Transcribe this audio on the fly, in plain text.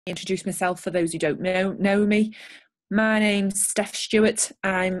introduce myself for those who don't know me. My name's Steph Stewart.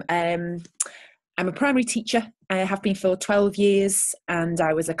 I'm a primary teacher. I have been for 12 years, and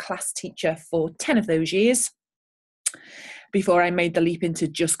I was a class teacher for 10 of those years before I made the leap into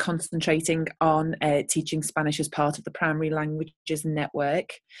just concentrating on teaching Spanish as part of the Primary Languages Network.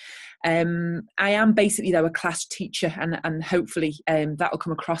 I am basically, though, a class teacher, and hopefully that will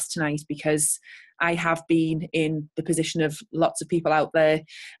come across tonight, because I have been in the position of lots of people out there.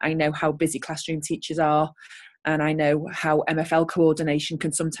 I know how busy classroom teachers are, and I know how MFL coordination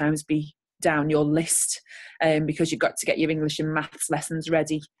can sometimes be down your list, because you've got to get your English and maths lessons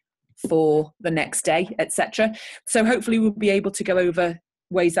ready for the next day, etc. So hopefully we'll be able to go over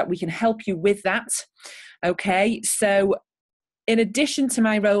ways that we can help you with that. Okay, so in addition to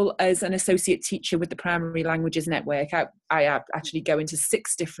my role as an associate teacher with the Primary Languages Network, I actually go into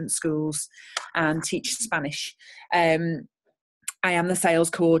 6 different schools and teach Spanish. I am the sales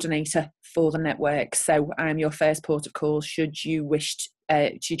coordinator for the network, so I'm your first port of call should you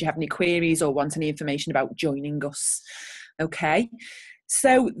have any queries or want any information about joining us. Okay.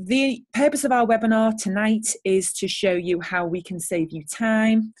 So the purpose of our webinar tonight is to show you how we can save you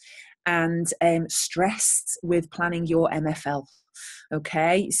time and stress with planning your MFL.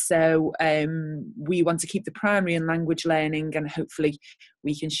 Okay, so we want to keep the primary and language learning, and hopefully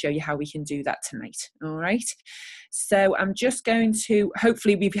we can show you how we can do that tonight. All right, so I'm just going to,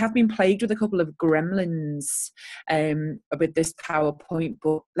 hopefully we have been plagued with a couple of gremlins with this PowerPoint,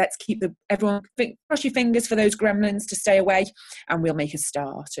 but let's keep everyone cross your fingers for those gremlins to stay away, and we'll make a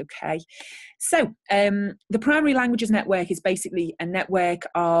start. Okay, so the Primary Languages Network is basically a network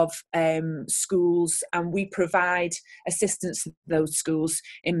of schools, and we provide assistance to those schools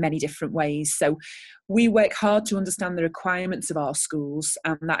in many different ways. So we work hard to understand the requirements of our schools,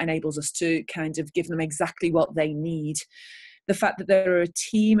 and that enables us to kind of give them exactly what they need. The fact that there are a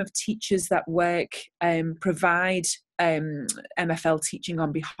team of teachers that provide MFL teaching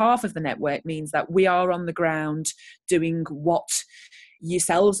on behalf of the network means that we are on the ground doing what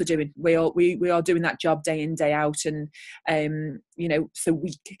yourselves are doing. We are doing that job day in, day out, and so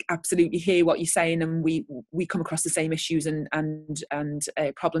we absolutely hear what you're saying, and we come across the same issues and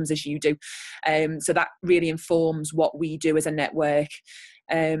problems as you do. So that really informs what we do as a network.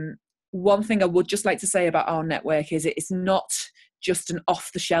 One thing I would just like to say about our network is it's not just an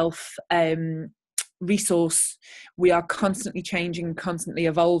off-the-shelf resource. We are constantly changing, constantly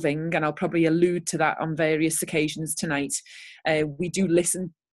evolving, and I'll probably allude to that on various occasions tonight. We do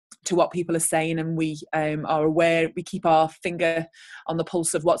listen to what people are saying, and we are aware, we keep our finger on the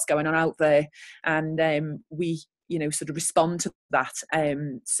pulse of what's going on out there, and we sort of respond to that.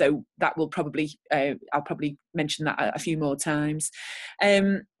 So that will probably, I'll probably mention that a few more times.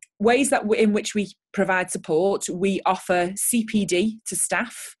 Ways in which we provide support: we offer CPD to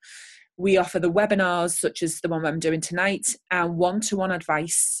staff. We offer the webinars, such as the one I'm doing tonight, and one-to-one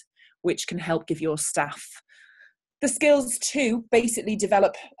advice, which can help give your staff the skills to basically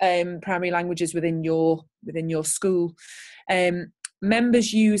develop primary languages within your school.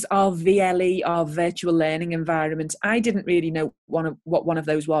 Members use our VLE, our virtual learning environment. I didn't really know what one of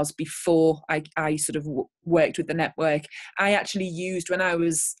those was before I sort of worked with the network. I actually used, when I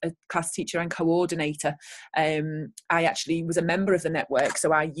was a class teacher and coordinator, I actually was a member of the network,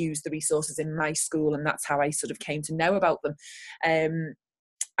 so I used the resources in my school, and that's how I sort of came to know about them.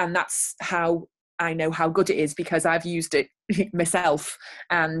 And that's how I know how good it is, because I've used it myself,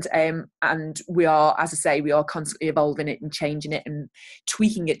 and we are, as I say, we are constantly evolving it and changing it and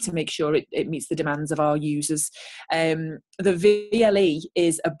tweaking it to make sure it meets the demands of our users. The VLE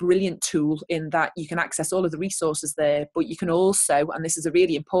is a brilliant tool in that you can access all of the resources there, but you can also, and this is a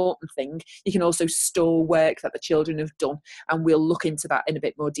really important thing, you can also store work that the children have done, and we'll look into that in a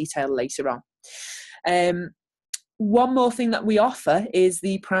bit more detail later on. One more thing that we offer is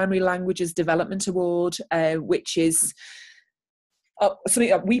the Primary Languages Development Award, which is something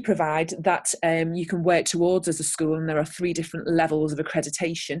that we provide that you can work towards as a school, and there are 3 different levels of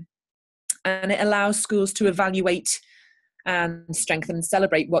accreditation, and it allows schools to evaluate and strengthen and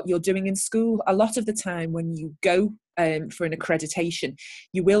celebrate what you're doing in school. A lot of the time when you go for an accreditation,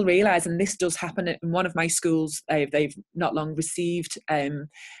 you will realise, and this does happen in one of my schools, they've not long received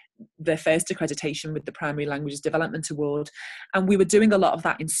their first accreditation with the Primary Languages Development Award, and we were doing a lot of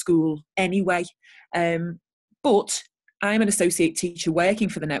that in school anyway. But I'm an associate teacher working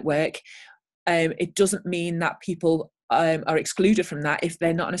for the network. It doesn't mean that people are excluded from that if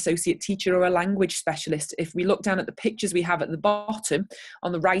they're not an associate teacher or a language specialist. If we look down at the pictures we have at the bottom,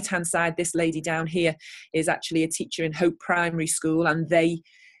 on the right hand side, this lady down here is actually a teacher in Hope Primary School, and they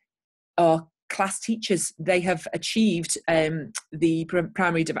are class teachers. They have achieved the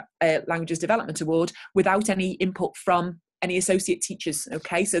Primary Languages Development Award without any input from any associate teachers.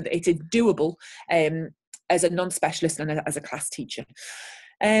 Okay, so it is doable as a non-specialist and as a class teacher.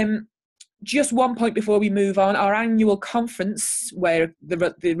 Just one point before we move on, our annual conference, where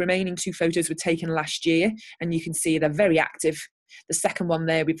the remaining 2 photos were taken last year, and you can see they're very active. The second one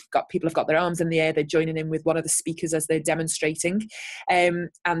there, people have got their arms in the air, they're joining in with one of the speakers as they're demonstrating.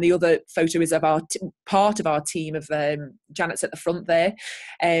 And the other photo is of part of our team of Janet's at the front there,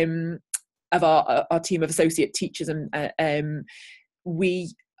 of our team of associate teachers, and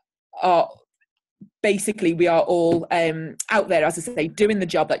we are all out there, as I say, doing the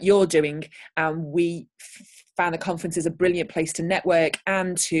job that you're doing, and we found the conference is a brilliant place to network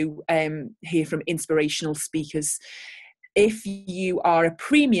and to hear from inspirational speakers. If you are a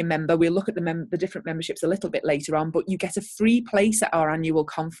premium member, we'll look at the different memberships a little bit later on, but you get a free place at our annual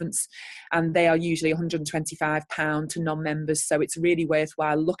conference, and they are usually £125 to non-members, so it's really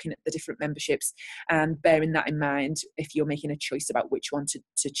worthwhile looking at the different memberships and bearing that in mind if you're making a choice about which one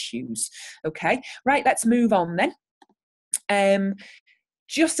to choose. Okay, right, let's move on then.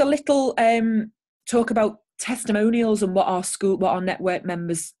 Just a little talk about testimonials and what our network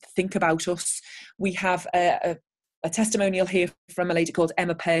members think about us. We have a testimonial here from a lady called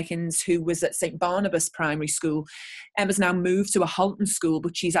Emma Perkins, who was at St Barnabas Primary School. Emma's now moved to a Halton school,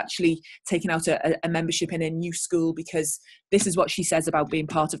 but she's actually taken out a membership in a new school because this is what she says about being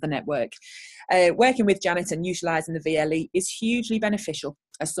part of the network. Working with Janet and utilising the VLE is hugely beneficial.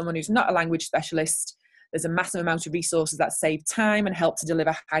 As someone who's not a language specialist, there's a massive amount of resources that save time and help to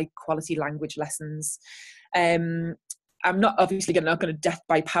deliver high quality language lessons. I'm not going to death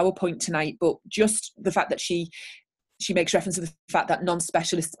by PowerPoint tonight, but just the fact that she makes reference to the fact that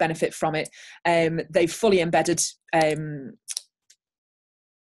non-specialists benefit from it. They've fully embedded, in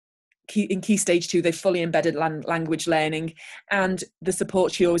Key Stage 2, they've fully embedded language learning, and the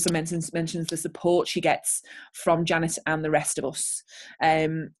support, she always mentions the support she gets from Janet and the rest of us.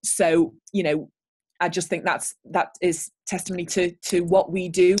 So, I just think that is testimony to what we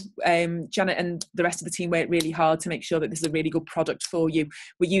do. Janet and the rest of the team work really hard to make sure that this is a really good product for you.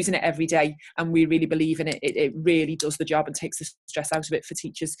 We're using it every day and we really believe in it. It really does the job and takes the stress out of it for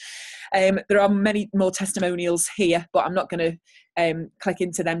teachers. There are many more testimonials here, but I'm not going to click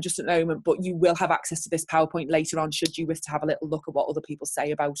into them just at the moment, but you will have access to this PowerPoint later on should you wish to have a little look at what other people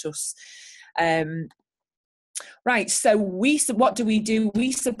say about us. Right, so what do?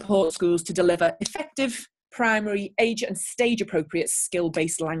 We support schools to deliver effective primary age and stage appropriate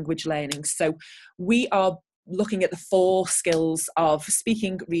skill-based language learning. So we are looking at the 4 skills of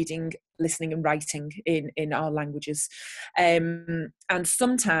speaking, reading, listening and writing in our languages. And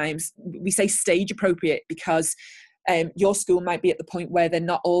sometimes we say stage appropriate because your school might be at the point where they're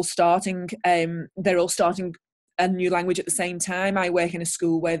all starting a new language at the same time. I work in a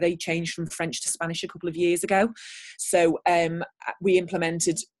school where they changed from French to Spanish a couple of years ago. So we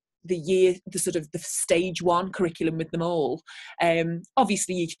implemented the stage 1 curriculum with them all.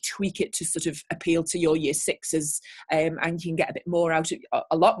 Obviously you can tweak it to sort of appeal to your year 6s, and you can get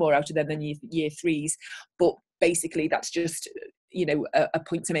a lot more out of them than year 3s. But basically that's just a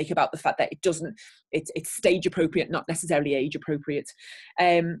point to make about the fact that it's stage appropriate, not necessarily age appropriate.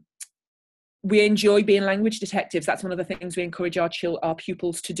 We enjoy being language detectives. That's one of the things we encourage our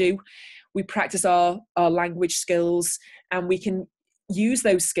pupils to do. We practice our language skills, and we can use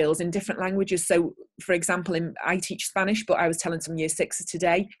those skills in different languages. So, for example, I teach Spanish, but I was telling some year 6s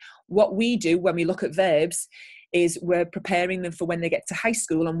today, what we do when we look at verbs is we're preparing them for when they get to high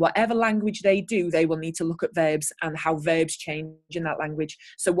school, and whatever language they do, they will need to look at verbs and how verbs change in that language.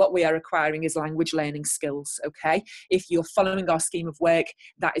 So what we are acquiring is language learning skills, okay? If you're following our scheme of work,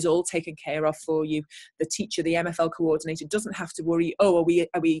 that is all taken care of for you. The teacher, the MFL coordinator, doesn't have to worry, are we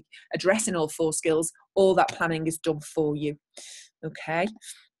addressing all 4 skills? All that planning is done for you, okay?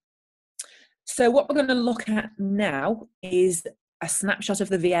 So what we're going to look at now is a snapshot of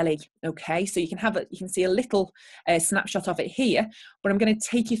the VLE, okay? So you can see a little snapshot of it here, but I'm going to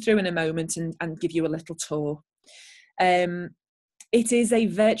take you through in a moment and give you a little tour. It is a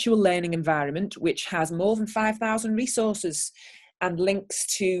virtual learning environment which has more than 5,000 resources and links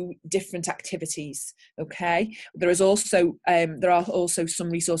to different activities, okay? There are also some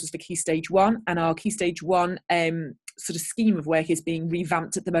resources for Key Stage 1, and our Key Stage 1 sort of scheme of work is being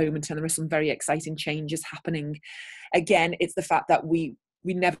revamped at the moment, and there are some very exciting changes happening. Again, it's the fact that we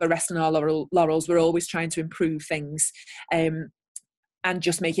never rest on our laurels. We're always trying to improve things and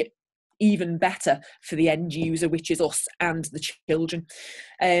just make it even better for the end user, which is us and the children.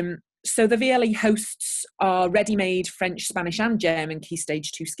 So the VLE hosts our ready-made French, Spanish and German Key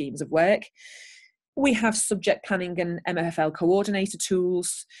Stage 2 schemes of work. We have subject planning and MFL coordinator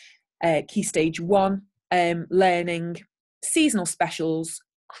tools, Key Stage 1 learning, seasonal specials,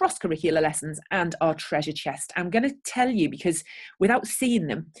 cross-curricular lessons and our treasure chest. I'm going to tell you, because without seeing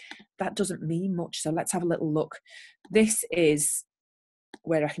them, that doesn't mean much. So let's have a little look. This is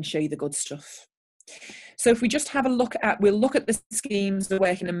where I can show you the good stuff. So if we just have a look at, we'll look at the schemes of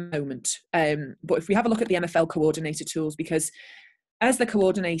work in a moment, but if we have a look at the MFL coordinator tools, because as the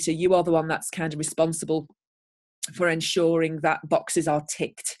coordinator, you are the one that's kind of responsible for ensuring that boxes are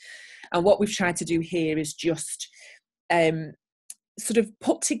ticked. And what we've tried to do here is just sort of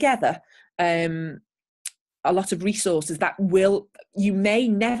put together a lot of resources that you may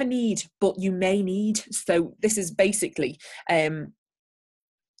never need, but you may need. So this is basically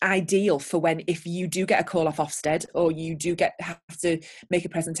ideal for if you do get a call off Ofsted, or you do have to make a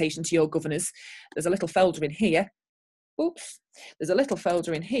presentation to your governors. There's a little folder in here. Oops. There's a little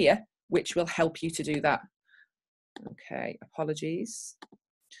folder in here which will help you to do that. Okay, apologies.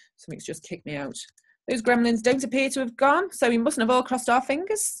 Something's just kicked me out. Those gremlins don't appear to have gone, so we mustn't have all crossed our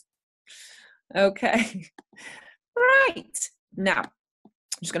fingers. Okay. Right. Now,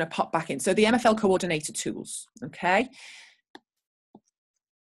 I'm just going to pop back in. So the MFL coordinator tools, okay?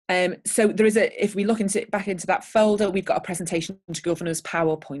 So there is if we look back into that folder, we've got a presentation to governors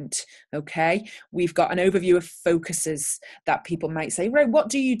PowerPoint, okay? We've got an overview of focuses that people might say, right, what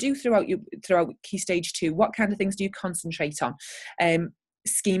do you do throughout Key Stage 2? What kind of things do you concentrate on?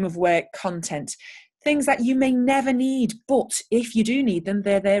 Scheme of work, content, things that you may never need, but if you do need them,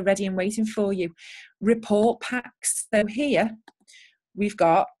 they're there ready and waiting for you. Report packs. So here we've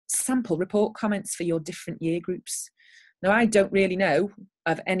got sample report comments for your different year groups. Now, I don't really know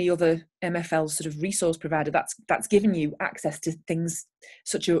of any other MFL sort of resource provider that's given you access to things,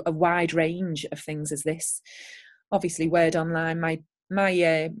 such a wide range of things as this. Obviously, Word Online, my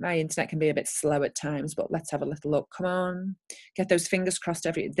internet can be a bit slow at times, but let's have a little look. Come on, get those fingers crossed.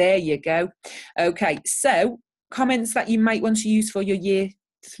 There you go. Okay, so comments that you might want to use for your year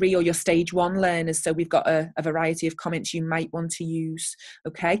 3 or your stage 1 learners. So we've got a variety of comments you might want to use.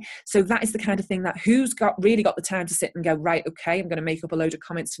 Okay, so that is the kind of thing that who's really got the time to sit and go, right, okay, I'm going to make up a load of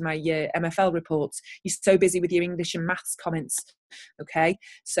comments for my MFL reports. You're so busy with your English and maths comments. Okay,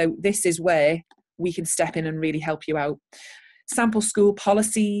 so this is where we can step in and really help you out. Sample school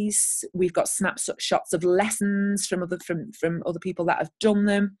policies. We've got snapshots of lessons from other people that have done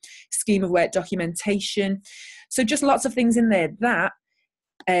them. Scheme of work documentation. So just lots of things in there that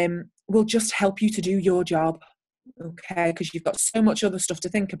will just help you to do your job, okay? Because you've got so much other stuff to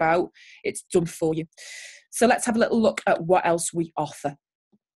think about, it's done for you. So let's have a little look at what else we offer.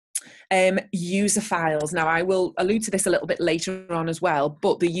 User files. Now, I will allude to this a little bit later on as well,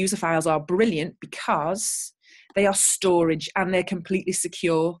 but the user files are brilliant because they are storage and they're completely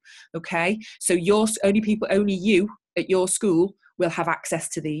secure, okay? So only you at your school will have access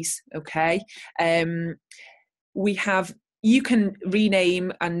to these, okay? You can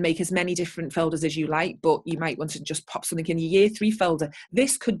rename and make as many different folders as you like, but you might want to just pop something in your year 3 folder.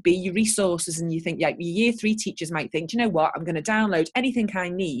 This could be your resources, and you think, yeah, your year 3 teachers might think, do you know what, I'm going to download anything I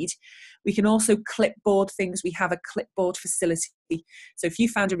need. We can also clipboard things. We have a clipboard facility. So if you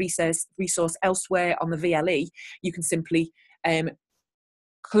found a resource elsewhere on the VLE, you can simply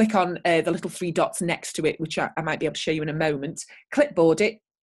click on the little 3 dots next to it, which I might be able to show you in a moment, clipboard it,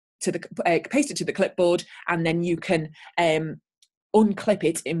 paste it to the clipboard, and then you can unclip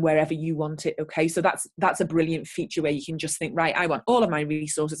it in wherever you want it. Okay, so that's a brilliant feature where you can just think, right, I want all of my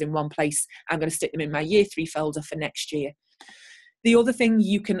resources in one place. I'm going to stick them in my year 3 folder for next year. The other thing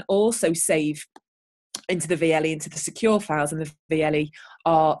you can also save into the VLE, into the secure files in the VLE,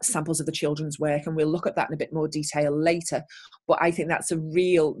 are samples of the children's work, and we'll look at that in a bit more detail later. But I think that's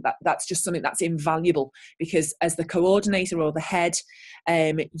that's just something that's invaluable, because as the coordinator or the head,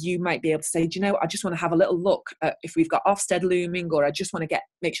 you might be able to say, do you know, I just want to have a little look at if we've got Ofsted looming, or I just want to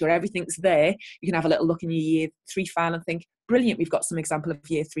make sure everything's there. You can have a little look in your year 3 file and think, brilliant, we've got some example of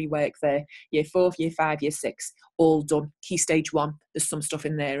year 3 work there, year 4, year 5, year 6, all done. Key stage 1, there's some stuff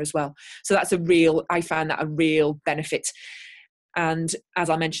in there as well. So that's I find that a real benefit. And as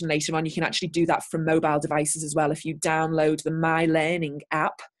I'll mention later on, you can actually do that from mobile devices as well. If you download the My Learning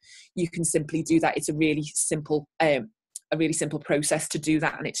app, you can simply do that. It's a really simple process to do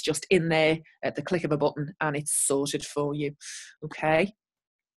that, and it's just in there at the click of a button, and it's sorted for you. Okay,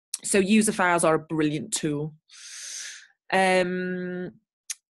 so user files are a brilliant tool. Let's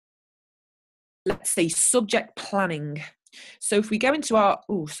say subject planning. So if we go into our,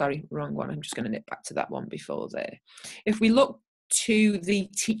 wrong one. I'm just going to nip back to that one before there. If we look to the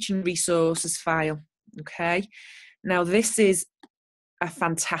teaching resources file. Okay, now this is a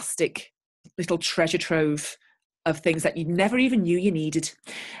fantastic little treasure trove of things that you never even knew you needed.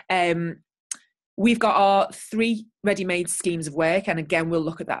 We've got our 3 ready-made schemes of work, and again we'll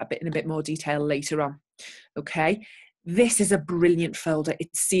look at that in a bit more detail later on. Okay, this is a brilliant folder.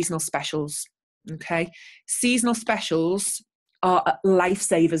 It's seasonal specials. Okay, seasonal specials are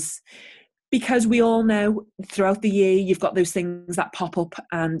lifesavers, because we all know throughout the year you've got those things that pop up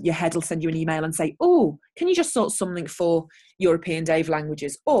and your head will send you an email and say, oh, can you just sort something for European Day of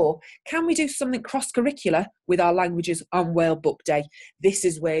Languages? Or can we do something cross-curricular with our languages on World Book Day? This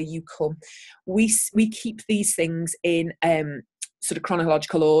is where you come. We keep these things in sort of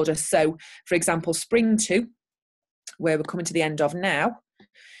chronological order. So, for example, Spring 2, where we're coming to the end of now,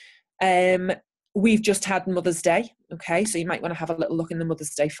 we've just had Mother's Day, okay, so you might want to have a little look in the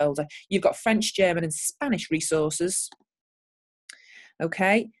Mother's Day folder. You've got French, German and Spanish resources,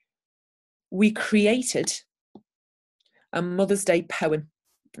 okay. We created a Mother's Day poem,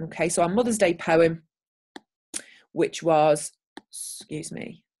 okay, so our Mother's Day poem, which was,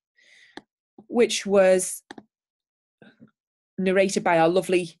 which was narrated by our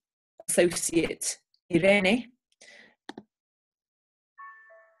lovely associate Irene.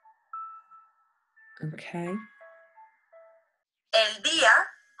 Okay. El Día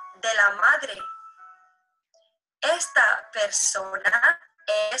de la Madre. Esta persona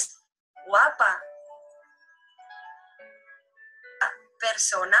es guapa. La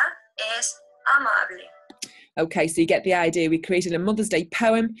persona es amable. Okay, so you get the idea. We created a Mother's Day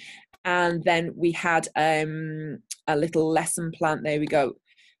poem, and then we had a little lesson plan. There we go.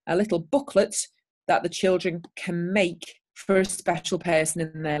 A little booklet that the children can make for a special person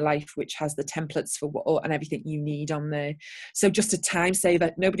in their life, which has the templates for what and everything you need on there. So just a time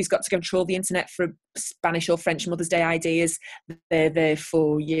saver. Nobody's got to go and troll the internet for Spanish or French Mother's Day ideas. They're there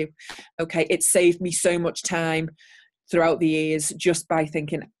for you. Okay, it saved me so much time throughout the years just by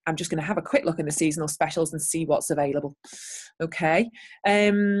thinking, I'm just going to have a quick look in the seasonal specials and see what's available. Okay.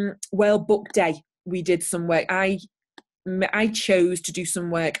 World Book Day, we did some work. I chose to do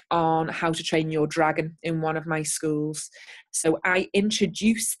some work on how to train your dragon in one of my schools. So I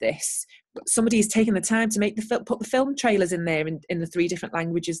introduced this. Somebody has taken the time to make put the film trailers in there in the 3 different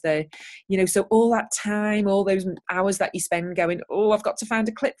languages there. You know, so all that time, all those hours that you spend going, oh, I've got to find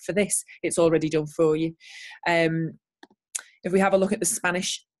a clip for this, it's already done for you. If we have a look at the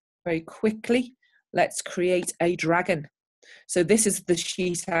Spanish very quickly, let's create a dragon. So this is the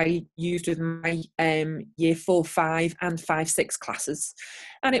sheet I used with my year 4, 5 and 5, 6 classes.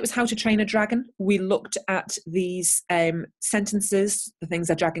 And it was how to train a dragon. We looked at these sentences, the things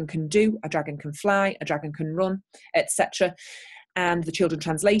a dragon can do, a dragon can fly, a dragon can run, etc. And the children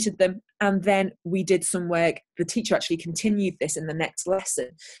translated them. And then we did some work. The teacher actually continued this in the next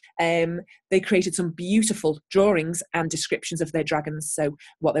lesson. They created some beautiful drawings and descriptions of their dragons. So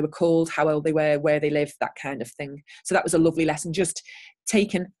what they were called, how old they were, where they lived, that kind of thing. So that was a lovely lesson, just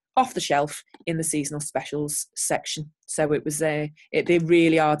taken off the shelf in the seasonal specials section. So it was they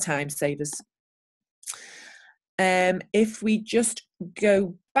really are time savers. If we just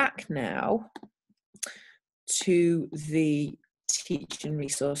go back now to the teaching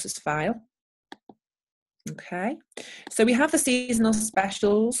resources file. Okay, so we have the seasonal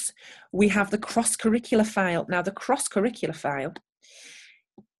specials, we have the cross-curricular file. Now the cross-curricular file,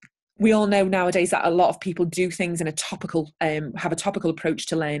 we all know nowadays that a lot of people do things in a topical, have a topical approach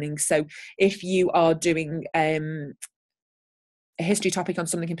to learning. So if you are doing a history topic on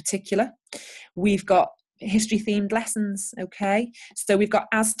something in particular, we've got history themed lessons. Okay, so we've got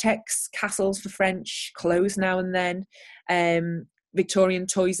Aztecs, castles for French, clothes now and then, Victorian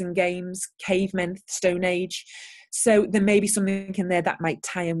toys and games, cavemen, Stone Age. So there may be something in there that might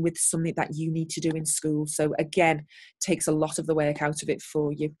tie in with something that you need to do in school. So again, takes a lot of the work out of it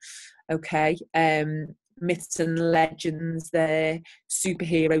for you. Okay, myths and legends there,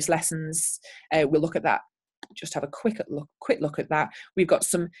 superheroes lessons. We'll look at that. Just have a quick look at that. We've got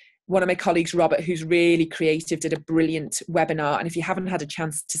one of my colleagues, Robert, who's really creative, did a brilliant webinar. And if you haven't had a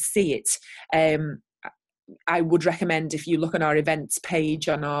chance to see it, I would recommend, if you look on our events page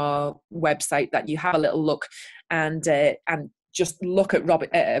on our website, that you have a little look and just look at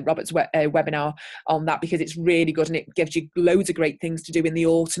Robert's webinar on that, because it's really good and it gives you loads of great things to do in the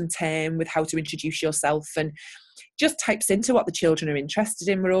autumn term with how to introduce yourself, and just types into what the children are interested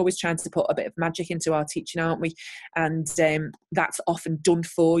in. We're always trying to put a bit of magic into our teaching, aren't we? And that's often done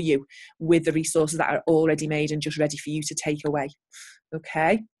for you with the resources that are already made and just ready for you to take away.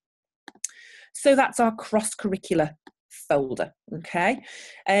 Okay. So that's our cross-curricular folder. Okay,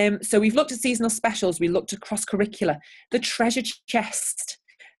 so we've looked at seasonal specials, we looked at cross-curricular, the treasure chest.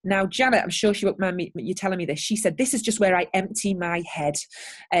 Now, Janet, I'm sure she won't mind me you telling me this. She said, this is just where I empty my head.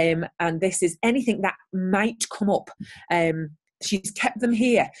 And this is anything that might come up. She's kept them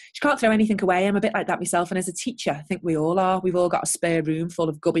here. She can't throw anything away. I'm a bit like that myself. And as a teacher, I think we all are. We've all got a spare room full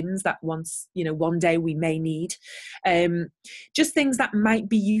of gubbins that one day we may need. Just things that might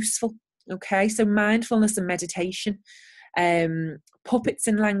be useful. Okay, so mindfulness and meditation. Puppets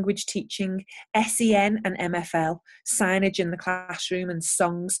in language teaching, SEN and MFL, signage in the classroom and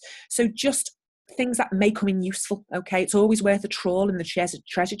songs. So just things that may come in useful. Okay, it's always worth a trawl in the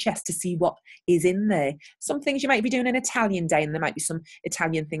treasure chest to see what is in there. Some things you might be doing an Italian day, and there might be some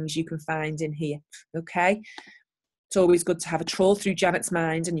Italian things you can find in here. Okay, it's always good to have a trawl through Janet's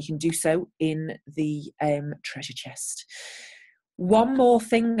mind, and you can do so in the treasure chest. One more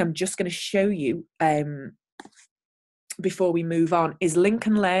thing I'm just going to show you before we move on is Link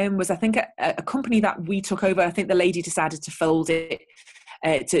and Learn was, I think, a company that we took over. I think the lady decided to fold it,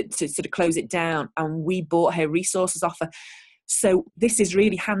 to sort of close it down, and we bought her resources offer. So this is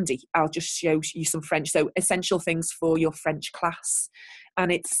really handy. I'll just show you some French. So essential things for your French class,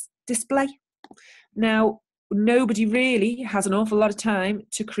 and it's display. Now, nobody really has an awful lot of time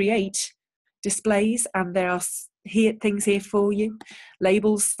to create displays, and there are things here for you.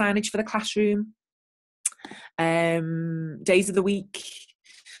 Labels, signage for the classroom, days of the week,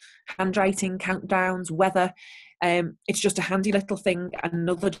 handwriting, countdowns, weather. It's just a handy little thing.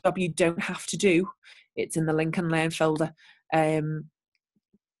 Another job you don't have to do. It's in the Link and Learn folder on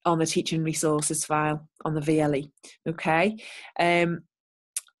the teaching resources file on the VLE. Okay.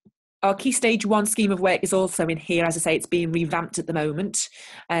 Our Key Stage 1 scheme of work is also in here. As I say, it's being revamped at the moment,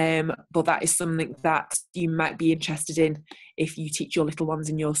 but that is something that you might be interested in if you teach your little ones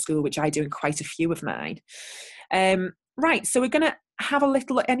in your school, which I do in quite a few of mine. Right, so we're going to have a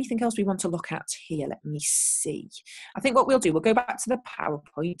little look. Anything else we want to look at here? Let me see. I think what we'll do, we'll go back to the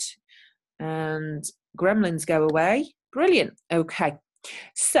PowerPoint and gremlins go away. Brilliant. Okay,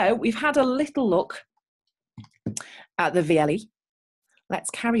 so we've had a little look at the VLE. Let's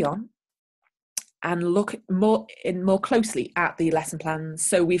carry on and look more closely at the lesson plans.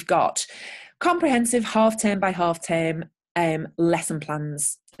 So we've got comprehensive half-term by half-term lesson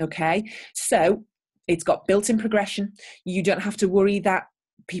plans. Okay, so it's got built-in progression. You don't have to worry that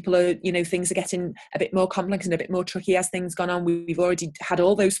people are, things are getting a bit more complex and a bit more tricky as things gone on. We've already had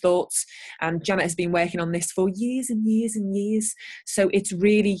all those thoughts, and Janet has been working on this for years and years and years. So it's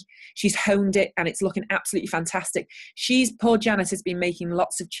really, she's honed it, and it's looking absolutely fantastic. Poor Janet has been making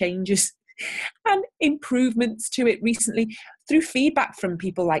lots of changes and improvements to it recently through feedback from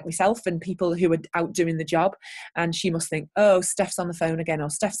people like myself and people who are out doing the job. And she must think, oh, Steph's on the phone again, or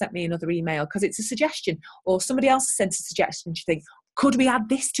Steph sent me another email, because it's a suggestion, or somebody else has sent a suggestion. She thinks, could we add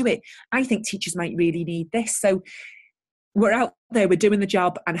this to it? I think teachers might really need this. So we're out there, we're doing the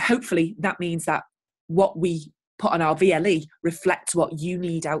job, and hopefully that means that what we put on our VLE reflects what you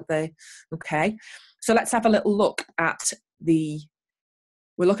need out there. Okay, so let's have a little look at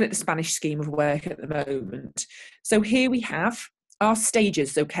we're looking at the Spanish scheme of work at the moment. So here we have our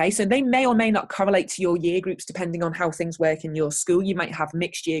stages, okay? So they may or may not correlate to your year groups depending on how things work in your school. You might have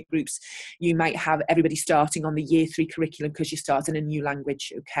mixed year groups. You might have everybody starting on the year 3 curriculum because you're starting a new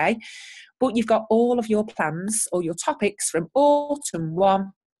language, okay? But you've got all of your plans or your topics from autumn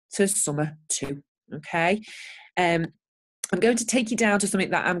 1 to summer 2, okay? I'm going to take you down to something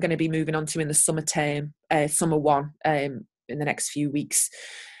that I'm going to be moving on to in the summer term, summer 1, in the next few weeks,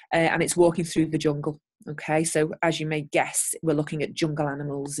 and it's walking through the jungle. Okay, so as you may guess, we're looking at jungle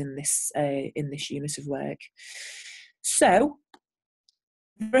animals in this unit of work. So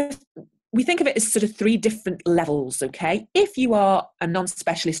we think of it as sort of 3 different levels. Okay, if you are a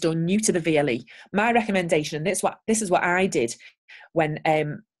non-specialist or new to the VLE, my recommendation, and this is what I did when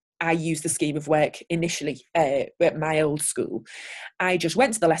I used the scheme of work initially at my old school. I just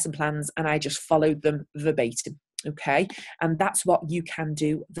went to the lesson plans and I just followed them verbatim. Okay, and that's what you can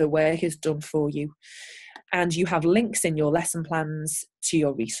do. The work is done for you, and you have links in your lesson plans to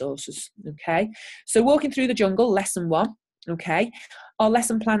your resources. Okay, so walking through the jungle, lesson 1. Okay, our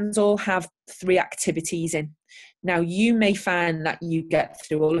lesson plans all have 3 activities in. Now you may find that you get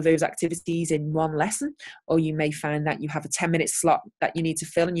through all of those activities in 1 lesson, or you may find that you have a 10-minute slot that you need to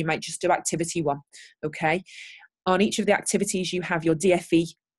fill, and you might just do activity 1. Okay, on each of the activities you have your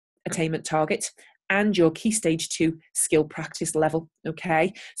DFE attainment target and your Key Stage 2 skill practice level.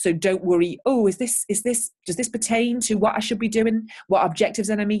 Okay, so don't worry, oh, does this pertain to what I should be doing? What objectives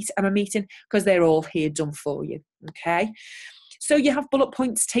am I meeting? Because they're all here done for you. Okay, so you have bullet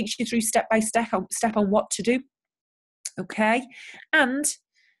points, takes you through step by step on what to do. Okay, and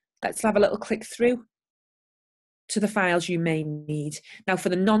let's have a little click through to the files you may need. Now, for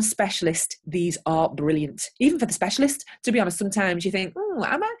the non-specialist, these are brilliant. Even for the specialist, to be honest, sometimes you think, oh,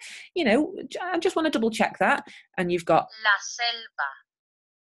 I just want to double check that. And you've got La selva,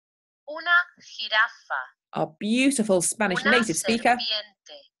 una jirafa, our beautiful Spanish una native speaker.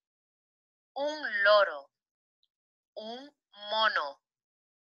 serpiente, un loro, un mono,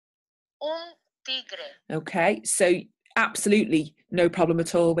 un tigre. Okay, so absolutely no problem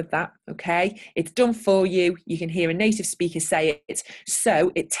at all with that. Okay, it's done for you. You can hear a native speaker say it,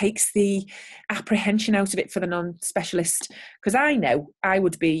 so it takes the apprehension out of it for the non-specialist, because I know I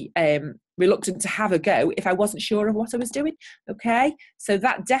would be reluctant to have a go if I wasn't sure of what I was doing. Okay, so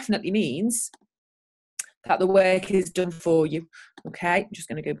that definitely means that the work is done for you. Okay, I'm just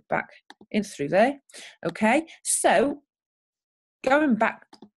going to go back in through there. Okay, so going back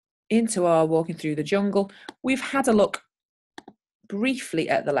into our walking through the jungle, we've had a look briefly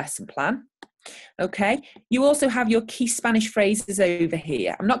at the lesson plan. Okay, you also have your key Spanish phrases over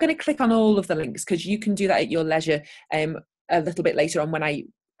here. I'm not going to click on all of the links because you can do that at your leisure a little bit later on when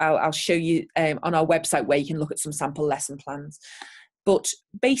I'll show you on our website where you can look at some sample lesson plans. But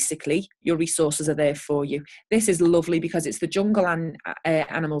basically, your resources are there for you. This is lovely because it's the Jungle and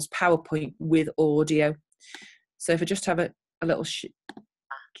Animals PowerPoint with audio. So if I just have a little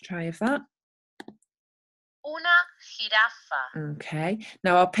try of that. Una jirafa. Okay.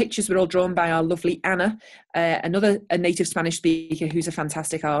 Now our pictures were all drawn by our lovely Anna, a native Spanish speaker who's a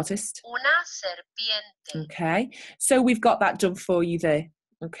fantastic artist. Una serpiente. Okay. So we've got that done for you there.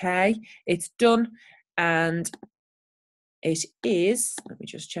 Okay. It's done, and it is. Let me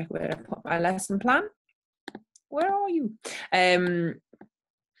just check where I put my lesson plan. Where are you?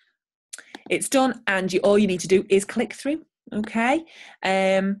 It's done, and all you need to do is click through. Okay.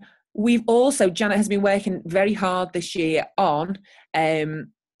 We've also, Janet has been working very hard this year on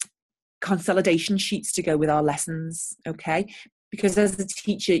consolidation sheets to go with our lessons. Okay, because as a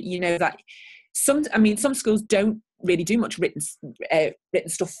teacher, you know that some schools don't really do much written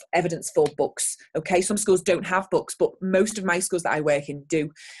stuff, evidence for books. Okay, some schools don't have books, but most of my schools that I work in do,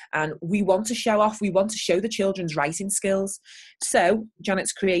 and we want to show off. We want to show the children's writing skills. So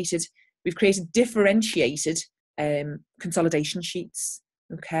Janet's we've created differentiated consolidation sheets.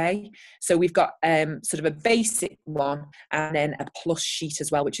 Okay, so we've got sort of a basic one and then a plus sheet as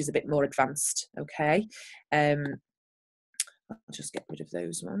well, which is a bit more advanced. Okay, I'll just get rid of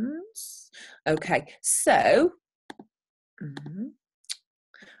those ones. Okay, so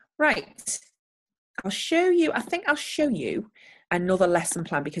right, I think I'll show you another lesson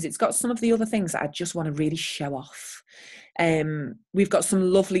plan because it's got some of the other things that I just want to really show off. We've got some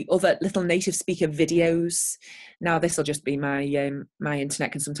lovely other little native speaker videos. Now this will just be my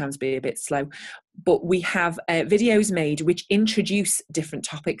internet can sometimes be a bit slow, but we have videos made which introduce different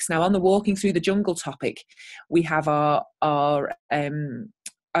topics. Now on the walking through the jungle topic, we have our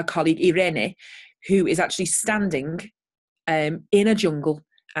colleague Irene, who is actually standing in a jungle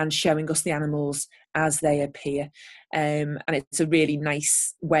and showing us the animals as they appear, and it's a really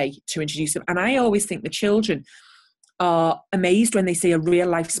nice way to introduce them. And I always think the children are amazed when they see a real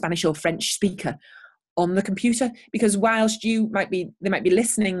life Spanish or French speaker on the computer, because whilst they might be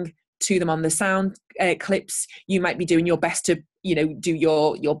listening to them on the sound clips, you might be doing your best to do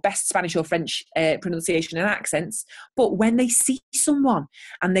your best Spanish or French pronunciation and accents, but when they see someone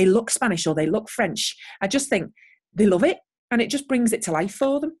and they look Spanish or they look French, I just think they love it and it just brings it to life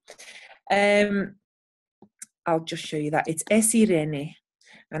for them. I'll just show you that. It's Es Irene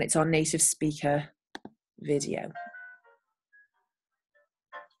and it's our native speaker video.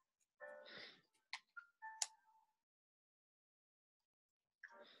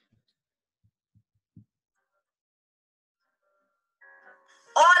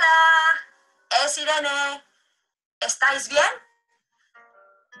 Hola, es Irene. ¿Estáis bien?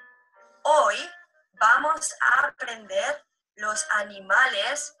 Hoy vamos a aprender los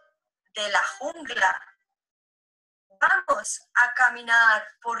animales de la jungla. Vamos a caminar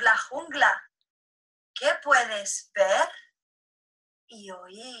por la jungla. ¿Qué puedes ver y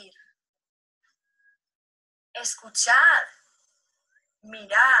oír? Escuchar,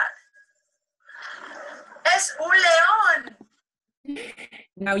 mirar. ¡Es un león!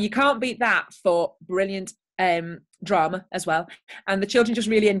 Now you can't beat that for brilliant drama as well, and the children just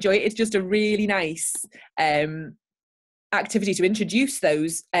really enjoy it. It's just a really nice activity to introduce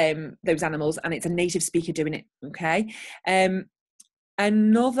those animals, and it's a native speaker doing it. Okay,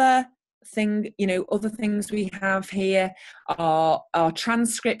 another thing, other things we have here are our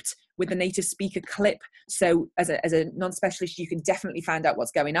transcript with the native speaker clip. So as a non-specialist, you can definitely find out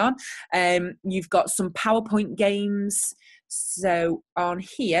what's going on. You've got some PowerPoint games. So on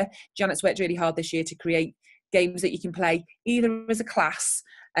here, Janet's worked really hard this year to create games that you can play either as a class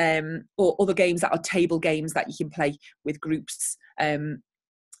or other games that are table games that you can play with groups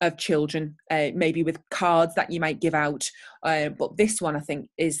of children, maybe with cards that you might give out. But this one, I think,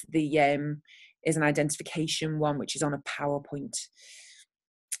 is an identification one, which is on a PowerPoint.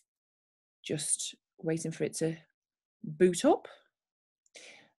 Just waiting for it to boot up.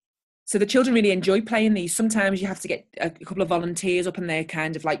 So the children really enjoy playing these. Sometimes you have to get a couple of volunteers up and they're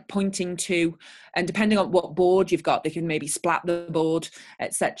kind of like pointing to, and depending on what board you've got, they can maybe splat the board,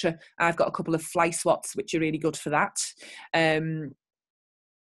 etc. I've got a couple of fly swats, which are really good for that.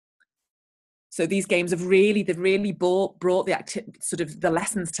 So these games have really brought the sort of the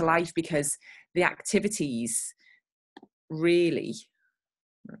lessons to life, because the activities really,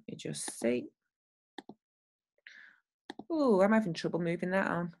 let me just see. Oh, I'm having trouble moving that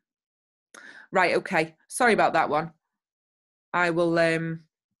on. Right, okay. Sorry about that one. I will,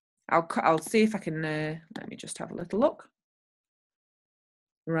 I'll see if I can, let me just have a little look.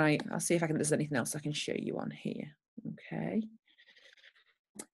 Right, I'll see if there's anything else I can show you on here. Okay.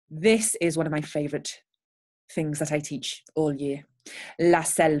 This is one of my favorite things that I teach all year. La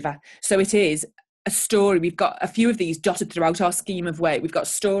Selva. So it is a story. We've got a few of these dotted throughout our scheme of work. We've got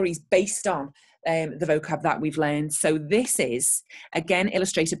stories based on the vocab that we've learned. So this is, again,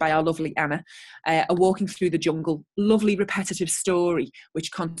 illustrated by our lovely Anna, a walking through the jungle, lovely repetitive story,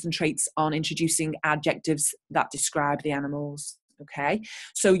 which concentrates on introducing adjectives that describe the animals. Okay,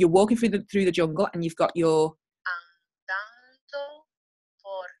 so you're walking through the jungle, and you've got your andando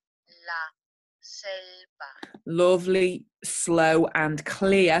por la selva. Lovely, slow and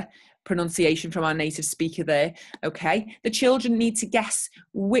clear pronunciation from our native speaker there. Okay, the children need to guess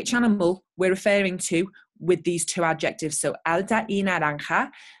which animal we're referring to with these two adjectives. So alta y naranja,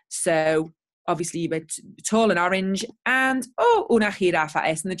 so obviously you're tall and orange, and una jirafa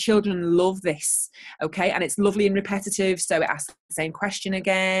es, and the children love this. Okay, and it's lovely and repetitive, so it asks the same question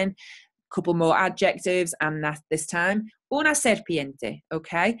again, couple more adjectives, and that this time una serpiente.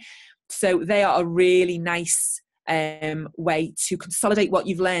 Okay, so they are a really nice way to consolidate what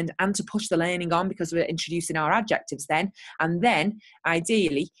you've learned and to push the learning on, because we're introducing our adjectives then. And then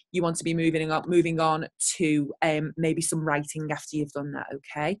ideally you want to be moving on to maybe some writing after you've done that.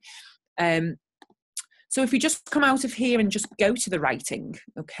 Okay, so if we just come out of here and just go to the writing,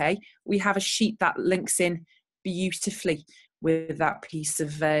 okay, we have a sheet that links in beautifully with that piece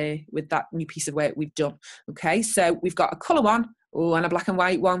of with that new piece of work we've done. Okay, so we've got a colour one, and a black and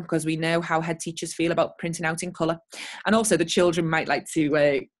white one, because we know how head teachers feel about printing out in colour, and also the children might like to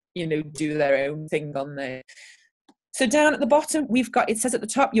do their own thing on there. So down at the bottom we've got, it says at the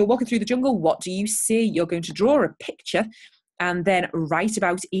top, you're walking through the jungle, what do you see? You're going to draw a picture and then write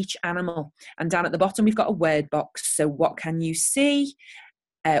about each animal. And down at the bottom we've got a word box. So what can you see?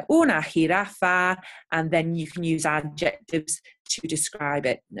 Una jirafa, and then you can use adjectives to describe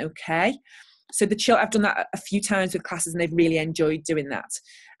it. Okay, so I've done that a few times with classes and they've really enjoyed doing that.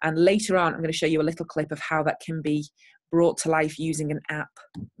 And later on I'm going to show you a little clip of how that can be brought to life using an app.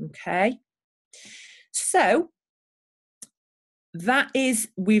 Okay, so that is,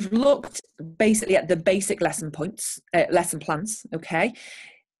 we've looked basically at the basic lesson plans. Okay,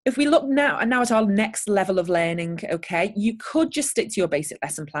 if we look now at our next level of learning, okay, you could just stick to your basic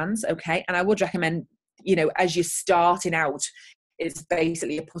lesson plans, okay, and I would recommend, as you're starting out, it's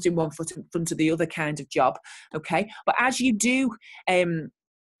basically putting one foot in front of the other kind of job, okay, but as you do,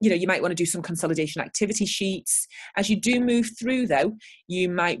 you might want to do some consolidation activity sheets. As you do move through though, you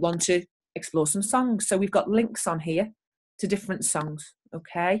might want to explore some songs. So we've got links on here to different songs,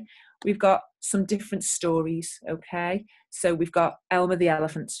 okay, we've got some different stories, okay, so we've got Elmer the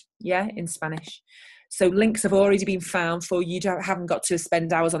Elephant, in Spanish. So links have already been found for you. Haven't got to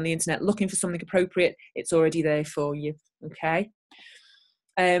spend hours on the internet looking for something appropriate. It's already there for you, okay.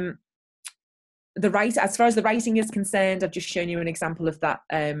 As far as the writing is concerned, I've just shown you an example of that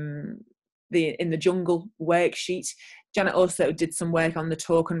in the jungle worksheet. Janet also did some work on the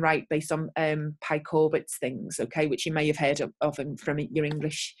talk and write based on Pi Corbett's things, okay, which you may have heard of from your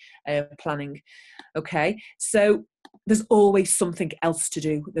English planning. Okay, so there's always something else to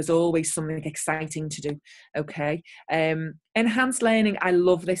do. There's always something exciting to do. Okay, enhanced learning. I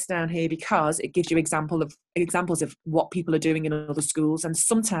love this down here because it gives you examples of what people are doing in other schools, and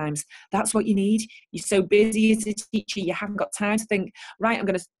sometimes that's what you need. You're so busy as a teacher, you haven't got time to think, right, I'm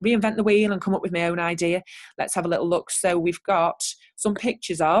going to reinvent the wheel and come up with my own idea. Let's have a little look. So we've got some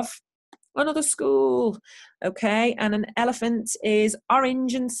pictures of another school. Okay, and an elephant is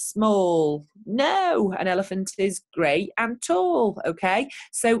orange and small. No, an elephant is grey and tall. Okay,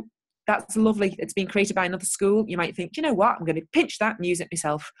 so that's lovely. It's been created by another school. You might think, do you know what? I'm going to pinch that and use it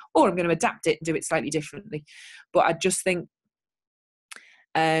myself, or I'm going to adapt it and do it slightly differently. But I just think,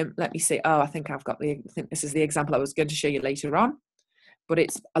 let me see. Oh, I think this is the example I was going to show you later on. But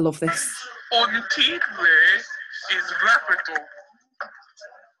I love this. Un tigre is rápido.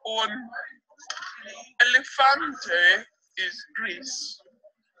 Un elefante is gris.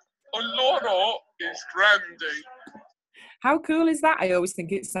 Un loro is grande. How cool is that? I always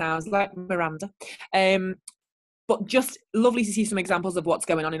think it sounds like Miranda. But just lovely to see some examples of what's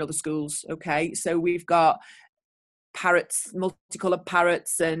going on in other schools. Okay, so we've got parrots, multicolored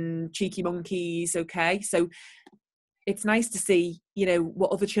parrots and cheeky monkeys. Okay, so it's nice to see, you know,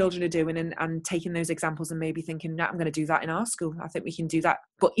 what other children are doing and taking those examples and maybe thinking, nah, I'm going to do that in our school. I think we can do that,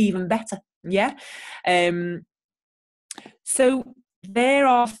 but even better. Yeah. So there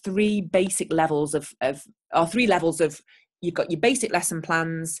are three basic levels of you've got your basic lesson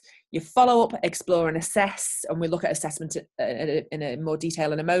plans, your follow-up, explore and assess, and we'll look at assessment in a more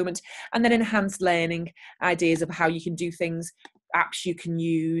detail in a moment, and then enhanced learning, ideas of how you can do things, apps you can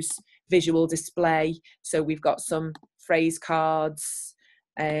use, visual display. So we've got some phrase cards,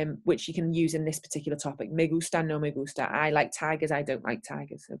 which you can use in this particular topic. Me gusta, no me gusta. I like tigers, I don't like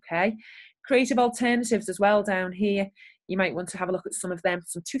tigers. Okay. Creative alternatives as well down here. You might want to have a look at some of them,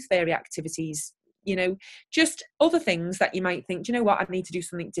 some tooth fairy activities, you know, just other things that you might think, do you know what, I need to do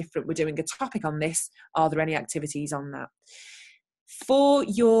something different. We're doing a topic on this. Are there any activities on that? For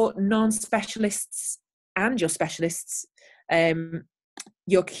your non-specialists and your specialists,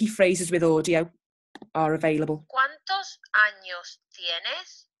 your key phrases with audio are available. ¿Cuántos años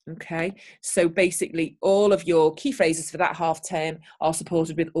tienes? Okay, so basically all of your key phrases for that half term are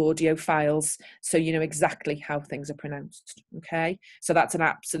supported with audio files, so you know exactly how things are pronounced. Okay, so that's an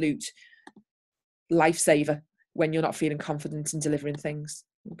absolute lifesaver when you're not feeling confident in delivering things.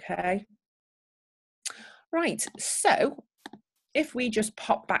 Okay, right, so if we just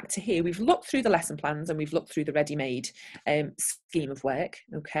pop back to here, we've looked through the lesson plans and we've looked through the ready-made scheme of work.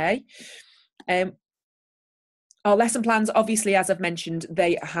 Okay, our lesson plans, obviously, as I've mentioned,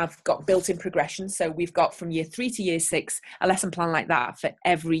 they have got built-in progression. So we've got from year 3 to year 6, a lesson plan like that for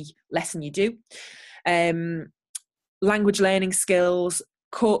every lesson you do. Language learning skills,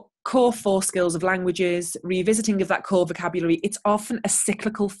 core 4 skills of languages, revisiting of that core vocabulary. It's often a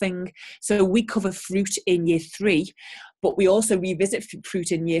cyclical thing. So we cover fruit in year 3, but we also revisit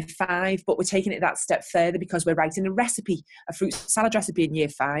fruit in year 5, but we're taking it that step further because we're writing a recipe, a fruit salad recipe in year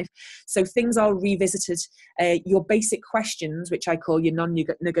 5. So things are revisited. Your basic questions, which I call your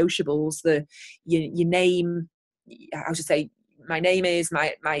non-negotiables, your name, how to say, my name is,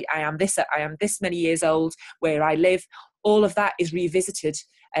 I am this many years old, where I live, all of that is revisited.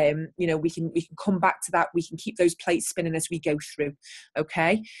 You know, we can come back to that. We can keep those plates spinning as we go through.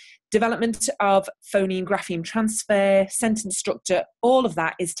 Okay. Development of phoneme grapheme transfer, sentence structure, all of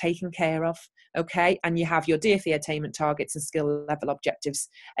that is taken care of. Okay. And you have your DFE attainment targets and skill level objectives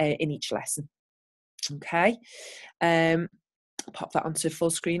in each lesson. Okay. Pop that onto full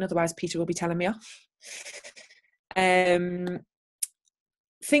screen, otherwise Peter will be telling me off.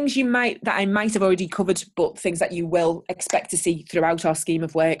 Things that I might have already covered, but things that you will expect to see throughout our scheme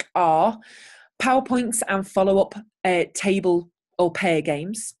of work are PowerPoints and follow-up table or pair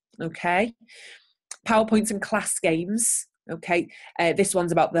games. Okay, PowerPoints and class games. Okay, this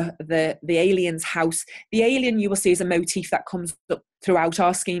one's about the alien's house. The alien, you will see, is a motif that comes up throughout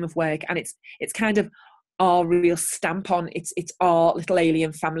our scheme of work, and it's kind of our real stamp on it's our little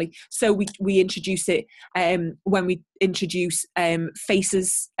alien family. So we introduce it when we introduce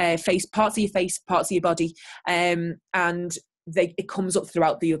faces, parts of your face, parts of your body, and it comes up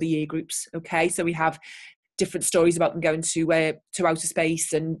throughout the other year groups. Okay, so we have different stories about them going to outer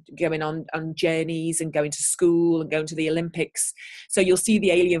space and going on journeys and going to school and going to the Olympics. So you'll see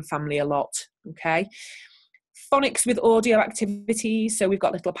the alien family a lot. Okay. Phonics with audio activities. So we've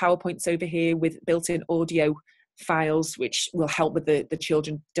got little PowerPoints over here with built-in audio files, which will help with the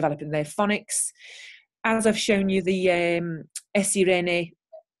children developing their phonics. As I've shown you, the Esirene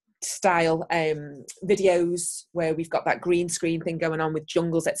style videos where we've got that green screen thing going on with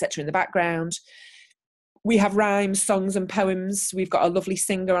jungles, etc. in the background. We have rhymes, songs and poems. We've got a lovely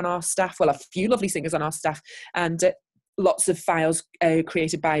singer on our staff, well, a few lovely singers on our staff, and lots of files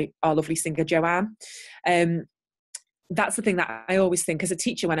created by our lovely singer Joanne. That's the thing that I always think as a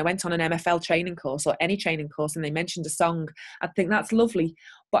teacher when I went on an MFL training course or any training course and they mentioned a song, I'd think that's lovely,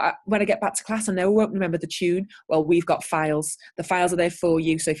 but when I get back to class, I know I won't remember the tune. Well, we've got files. The files are there for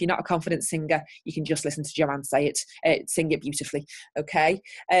you. So if you're not a confident singer, you can just listen to Joanne sing it beautifully. Okay.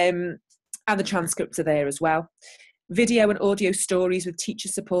 And the transcripts are there as well. Video and audio stories with teacher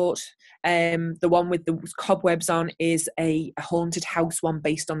support. The one with the cobwebs on is a haunted house one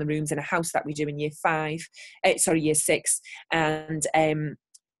based on the rooms in a house that we do in year 6. And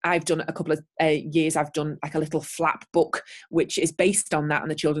I've done a couple of years, I've done like a little flap book, which is based on that,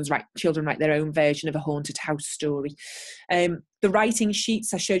 and the children write their own version of a haunted house story. The writing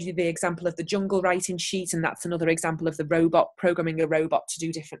sheets, I showed you the example of the jungle writing sheet, and that's another example of the robot, programming a robot to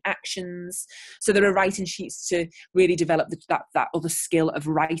do different actions. So there are writing sheets to really develop that other skill of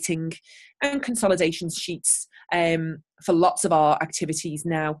writing, and consolidation sheets for lots of our activities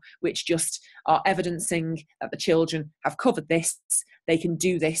now, which just are evidencing that the children have covered this, they can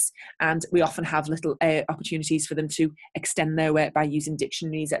do this, and we often have little opportunities for them to extend their work by using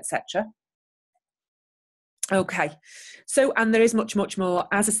dictionaries, etc. Okay, so, and there is much, much more.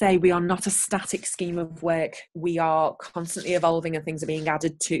 As I say, we are not a static scheme of work. We are constantly evolving and things are being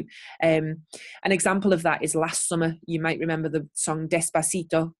added to. An example of that is last summer, you might remember the song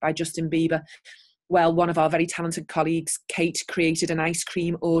Despacito by Justin Bieber. Well, one of our very talented colleagues, Kate, created an ice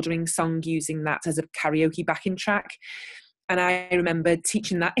cream ordering song using that as a karaoke backing track. And I remember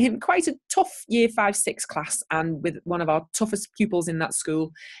teaching that in quite a tough year 5-6 class, and with one of our toughest pupils in that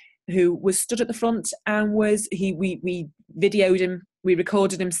school, who was stood at the front and we videoed him, we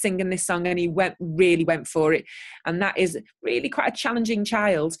recorded him singing this song, and he really went for it. And that is really quite a challenging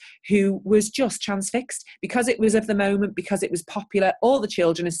child who was just transfixed because it was of the moment, because it was popular. All the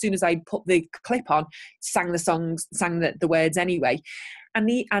children, as soon as I put the clip on, sang the songs, sang the words anyway. And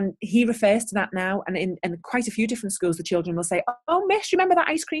he refers to that now, and in quite a few different schools, the children will say, "Oh, miss, remember that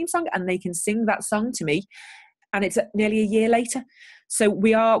ice cream song?" And they can sing that song to me, and it's nearly a year later. So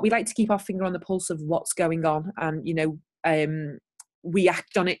we like to keep our finger on the pulse of what's going on, and we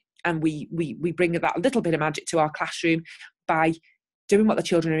act on it, and we bring that little bit of magic to our classroom by doing what the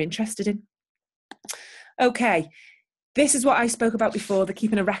children are interested in. Okay. This is what I spoke about before, the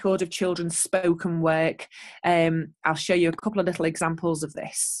keeping a record of children's spoken work. I'll show you a couple of little examples of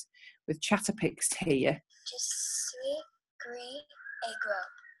this with Chatterpix here. Je suis gris et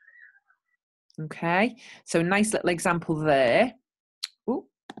gros. Okay, so nice little example there. Ooh,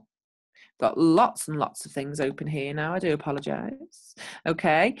 got lots and lots of things open here now. I do apologise.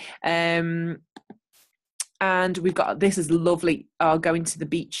 Okay, and we've got, this is lovely, going to the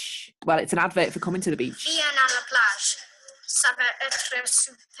beach. Well, it's an advert for coming to the beach. Viens à la plage. Ça va être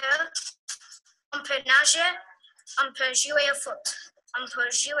super. On peut nager, on peut jouer au foot, on peut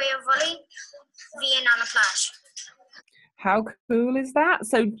jouer au volley. Viens à la plage. How cool is that?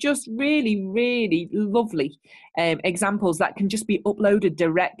 So just really, really lovely examples that can just be uploaded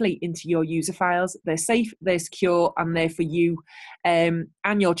directly into your user files. They're safe, they're secure, and they're for you and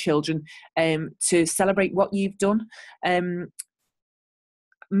your children to celebrate what you've done.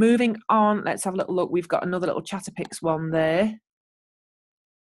 Moving on, let's have a little look. We've got another little Chatterpix one there.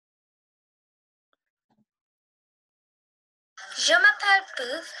 Je m'appelle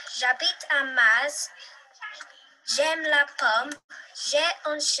Pouf, j'habite à Maz. J'aime la pomme, j'ai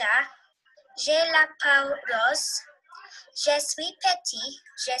un chat, j'ai la peau rose. Je suis petit,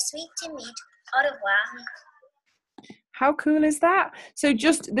 je suis timide. Au revoir. How cool is that? So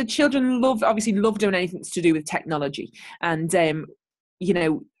just the children obviously love doing anything to do with technology. And,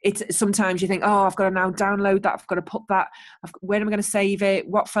 it's sometimes you think, oh, I've got to now download that. I've got to put that. Where am I going to save it?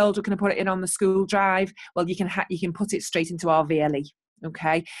 What folder can I put it in on the school drive? Well, you can put it straight into our VLE.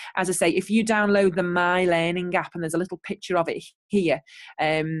 Okay. As I say, if you download the My Learning app, and there's a little picture of it here,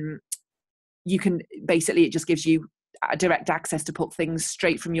 you can basically, it just gives you direct access to put things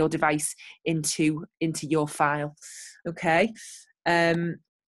straight from your device into your file. Okay.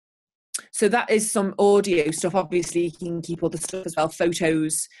 So that is some audio stuff. Obviously, you can keep all the stuff as well.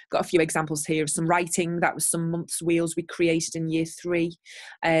 Photos, got a few examples here of some writing. That was some months' wheels we created in year 3.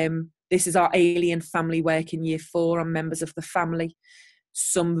 This is our alien family work in year 4 on members of the family.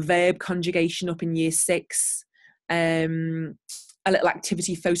 Some verb conjugation up in year 6. A little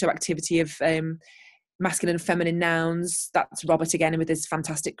photo activity of masculine and feminine nouns. That's Robert again with his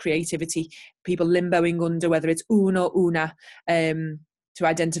fantastic creativity. People limboing under whether it's uno, una, to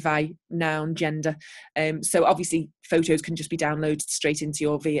identify noun, gender. So obviously photos can just be downloaded straight into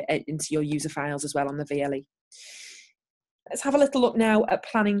your user files as well on the VLE. Let's have a little look now at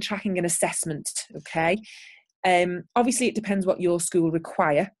planning, tracking and assessment. Okay. Obviously it depends what your school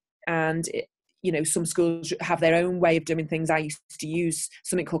require, and you know, some schools have their own way of doing things. I used to use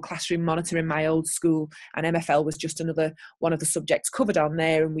something called Classroom Monitor in my old school, and MFL was just another one of the subjects covered on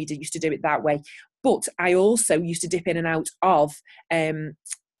there, and we used to do it that way. But I also used to dip in and out of the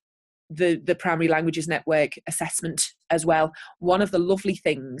Primary Languages Network assessment as well. One of the lovely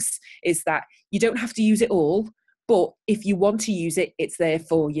things is that you don't have to use it all, but if you want to use it, it's there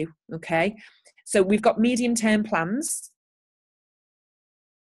for you, okay? So we've got medium-term plans.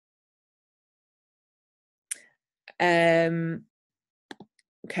 Okay,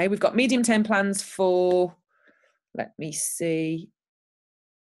 we've got medium-term plans for, let me see,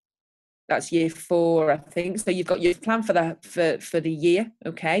 that's year 4, I think. So you've got your plan for the year,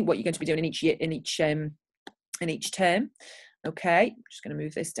 okay, what you're going to be doing in each year, in each term. Okay, I'm just going to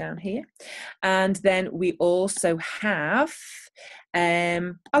move this down here. And then we also have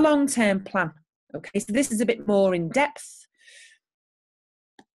a long-term plan. Okay, so this is a bit more in depth.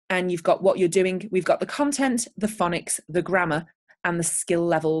 And you've got what you're doing. We've got the content, the phonics, the grammar, and the skill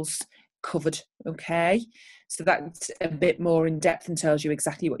levels covered. Okay, so that's a bit more in depth and tells you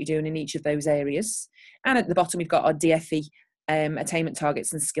exactly what you're doing in each of those areas. And at the bottom, we've got our DFE attainment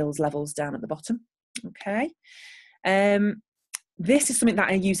targets and skills levels down at the bottom. Okay. This is something that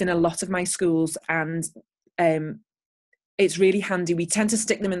I use in a lot of my schools, and it's really handy. We tend to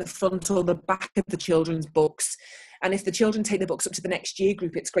stick them in the front or the back of the children's books. And if the children take the books up to the next year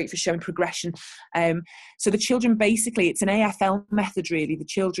group, it's great for showing progression. So the children, basically, it's an AFL method, really. The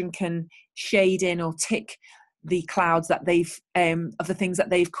children can shade in or tick the clouds that they've, of the things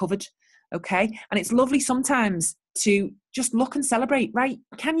that they've covered. Okay. And it's lovely sometimes to just look and celebrate, right?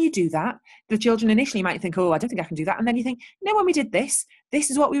 Can you do that? The children initially might think, oh, I don't think I can do that. And then you think, no, when we did this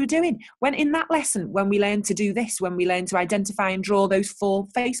is what we were doing. When in that lesson, when we learned to do this, when we learned to identify and draw those 4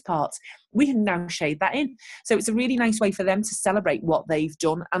 face parts, we can now shade that in. So it's a really nice way for them to celebrate what they've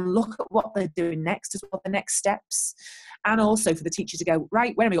done and look at what they're doing next as well, the next steps. And also for the teacher to go,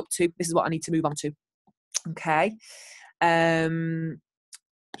 right, where am I up to? This is what I need to move on to. Okay. I'm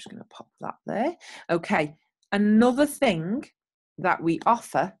just going to pop that there. Okay. Another thing that we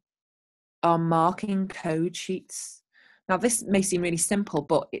offer are marking code sheets. Now, this may seem really simple,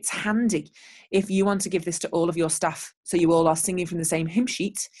 but it's handy if you want to give this to all of your staff, so you all are singing from the same hymn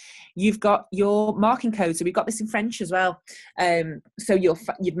sheet. You've got your marking code, so we've got this in French as well. So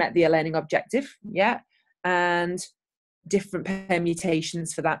you've met the learning objective, yeah, and different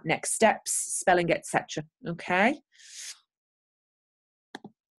permutations for that, next steps, spelling, etc. Okay.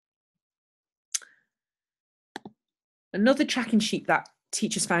 Another tracking sheet that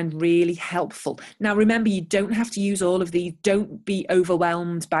teachers find really helpful. Now, remember, you don't have to use all of these. Don't be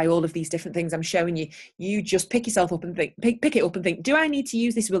overwhelmed by all of these different things I'm showing you. You just pick yourself up and think, pick it up and think, do I need to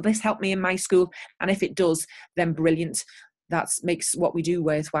use this? Will this help me in my school? And if it does, then brilliant. That makes what we do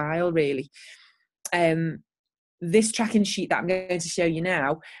worthwhile, really. This tracking sheet that I'm going to show you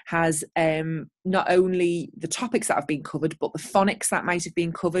now has not only the topics that have been covered, but the phonics that might have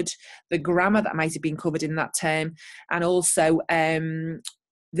been covered, the grammar that might have been covered in that term, and also the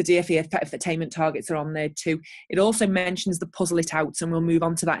DFE attainment targets are on there too. It also mentions the puzzle it out, and we'll move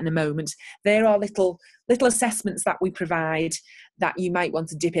on to that in a moment. There are little assessments that we provide that you might want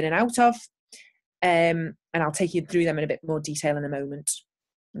to dip in and out of, and I'll take you through them in a bit more detail in a moment.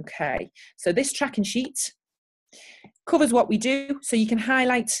 Okay, so this tracking sheet covers what we do, so you can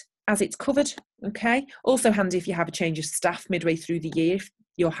highlight as it's covered. Okay, also handy if you have a change of staff midway through the year. If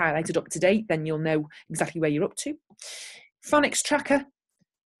you're highlighted up to date, then you'll know exactly where you're up to. Phonics tracker,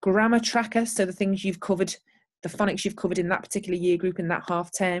 grammar tracker, so the things you've covered, the phonics you've covered in that particular year group in that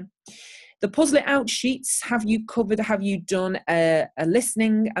half term. The puzzle it out sheets, have you done a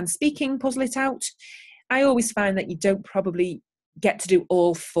listening and speaking puzzle it out? I always find that you don't probably get to do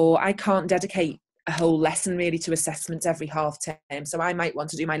all 4. I can't dedicate a whole lesson really to assessments every half term, so I might want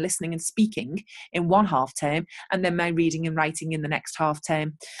to do my listening and speaking in one half term and then my reading and writing in the next half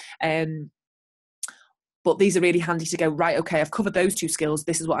term. But these are really handy to go, right, okay, I've covered those 2 skills,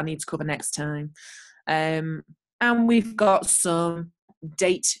 this is what I need to cover next time. And we've got some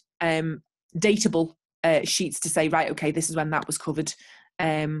dateable sheets to say, right, okay, this is when that was covered.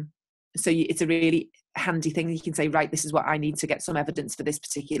 So it's a really handy thing. You can say, right, this is what I need to get some evidence for this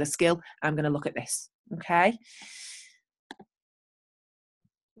particular skill. I'm going to look at this. Okay.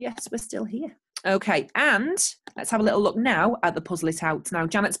 Yes, we're still here. Okay, and let's have a little look now at the puzzle it out. Now,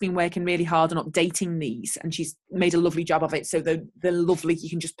 Janet's been working really hard on updating these, and she's made a lovely job of it. So they're lovely. You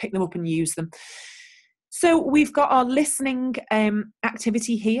can just pick them up and use them. So we've got our listening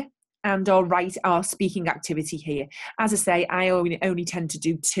activity here. and our speaking activity here. As I say, I only tend to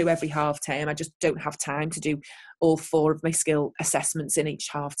do 2 every half term. I just don't have time to do all 4 of my skill assessments in each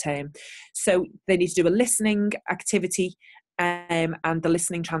half term. So they need to do a listening activity, and the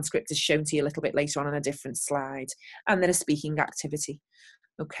listening transcript is shown to you a little bit later on a different slide, and then a speaking activity.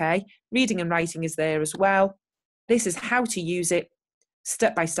 Okay, reading and writing is there as well. This is how to use it,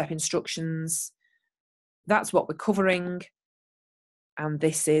 step-by-step instructions. That's what we're covering, and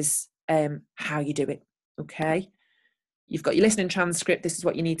this is how you do it. Okay, you've got your listening transcript, this is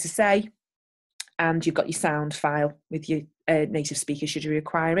what you need to say, and you've got your sound file with your native speaker should you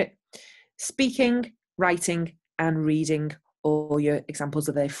require it. Speaking, writing and reading, all your examples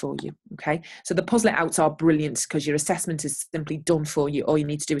are there for you. Okay, so the puzzle outs are brilliant because your assessment is simply done for you. All you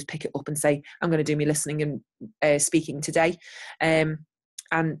need to do is pick it up and say, I'm going to do my listening and speaking today, and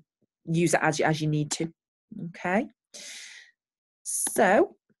use it as you need to. Okay,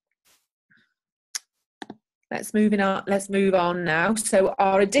 so let's move on now. So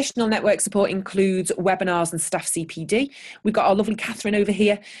our additional network support includes webinars and staff CPD. We've got our lovely Catherine over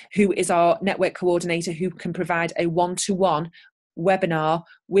here, who is our network coordinator, who can provide a one-to-one webinar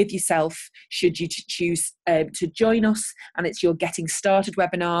with yourself should you choose to join us, and it's your getting started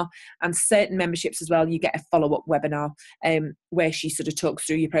webinar. And certain memberships as well, you get a follow-up webinar where she sort of talks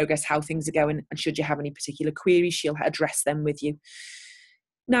through your progress, how things are going, and should you have any particular queries, she'll address them with you.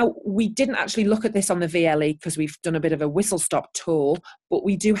 Now, we didn't actually look at this on the VLE because we've done a bit of a whistle-stop tour, but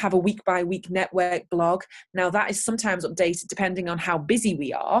we do have a week-by-week network blog. Now, that is sometimes updated depending on how busy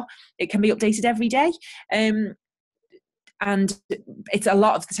we are. It can be updated every day. And it's a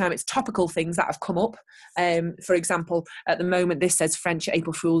lot of the time, it's topical things that have come up. For example, at the moment, this says French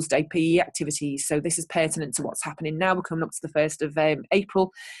April Fool's Day PE activities. So this is pertinent to what's happening now. We're coming up to the 1st of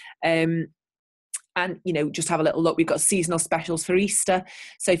April. And, you know, just have a little look. We've got seasonal specials for Easter.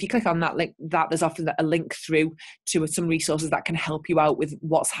 So if you click on that link, there's often a link through to some resources that can help you out with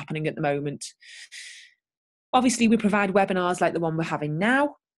what's happening at the moment. Obviously, we provide webinars like the one we're having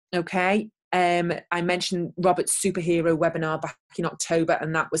now. Okay. I mentioned Robert's superhero webinar back in October,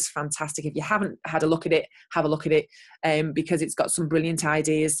 and that was fantastic. If you haven't had a look at it, have a look at it, because it's got some brilliant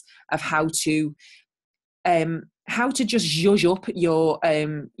ideas of how to just zhuzh up your,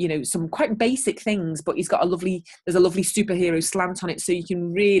 you know, some quite basic things, but there's a lovely superhero slant on it, so it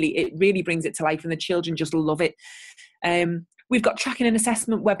really brings it to life, and the children just love it. We've got tracking and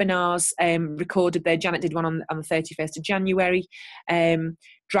assessment webinars recorded there. Janet did one on the 31st of January.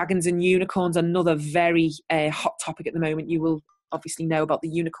 Dragons and unicorns, another very hot topic at the moment. You will obviously know about the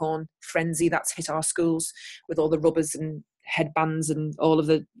unicorn frenzy that's hit our schools with all the rubbers and headbands and all of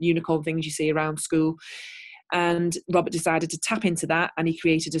the unicorn things you see around school. And Robert decided to tap into that, and he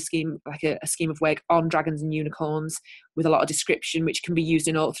created a scheme of work on dragons and unicorns with a lot of description, which can be used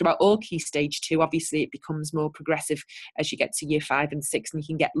throughout all Key Stage 2. Obviously, it becomes more progressive as you get to year 5 and 6, and you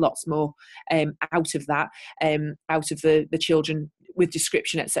can get lots more out of that, out of the children with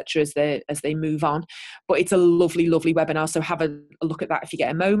description, etc., as they move on. But it's a lovely, lovely webinar, so have a look at that if you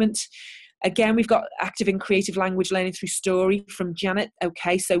get a moment. Again, we've got active and creative language learning through story from Janet.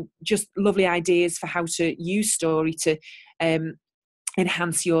 Okay, so just lovely ideas for how to use story to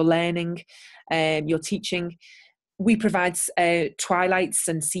enhance your learning, your teaching. We provide Twilights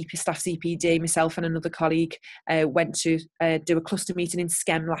and staff CPD. Myself and another colleague went to do a cluster meeting in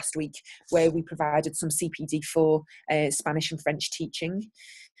SCEM last week, where we provided some CPD for Spanish and French teaching.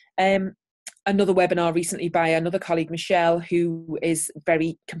 Another webinar recently by another colleague, Michelle, who is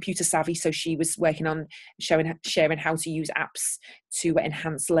very computer savvy. So she was working on sharing how to use apps to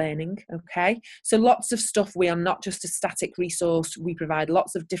enhance learning. Okay, so lots of stuff. We are not just a static resource. We provide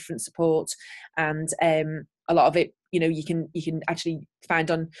lots of different support, and a lot of it, you know, you can actually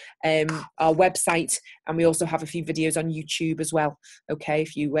find on our website, and we also have a few videos on YouTube as well. Okay,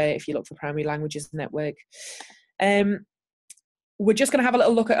 if you look for Primary Languages Network. We're just going to have a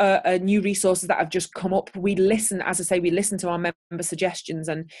little look at new resources that have just come up. We listen, as I say, we listen to our member suggestions,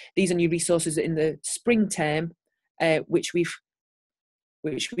 and these are new resources in the spring term, which we've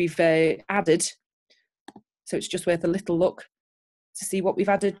added. So it's just worth a little look to see what we've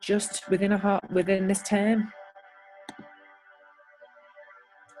added just within this term.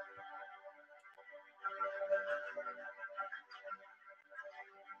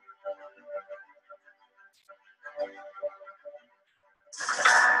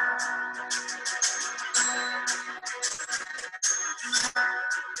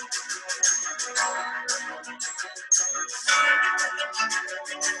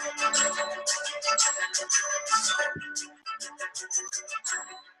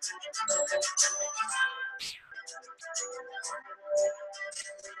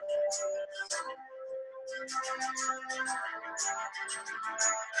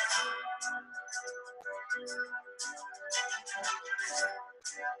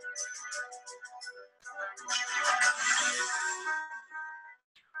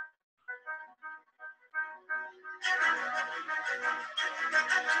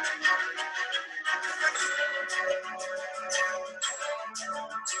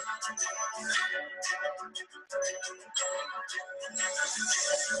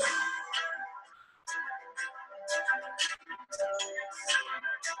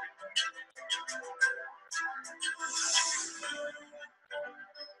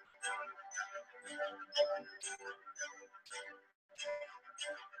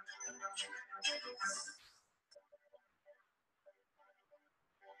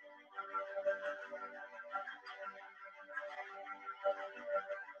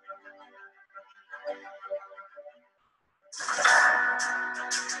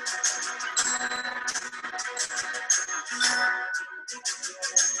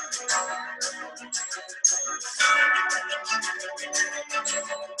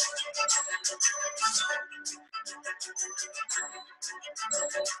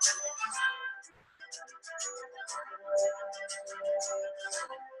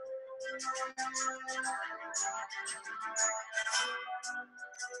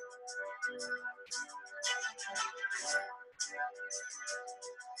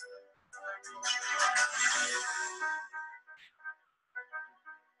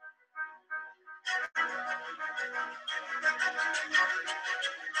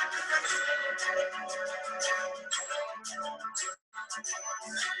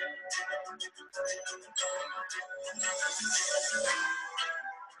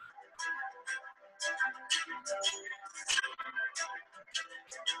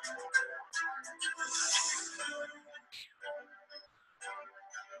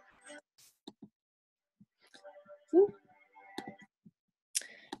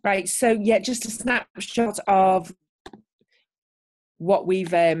 Right, so yeah, just a snapshot of what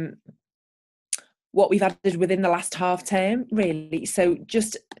we've added within the last half term, really. So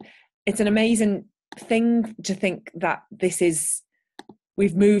just, it's an amazing thing to think that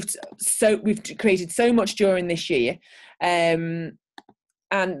we've created so much during this year, and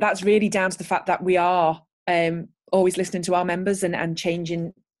that's really down to the fact that we are always listening to our members and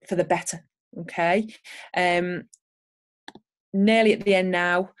changing for the better. Okay, nearly at the end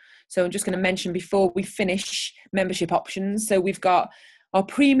now, so I'm just going to mention before we finish membership options. So we've got our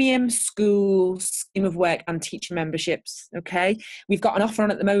premium school scheme of work and teacher memberships. Okay, we've got an offer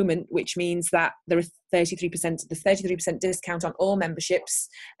on at the moment, which means that there is 33% discount on all memberships,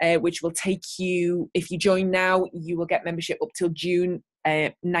 which will take you, if you join now, you will get membership up till June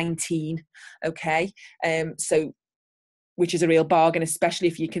 19. Okay, so which is a real bargain, especially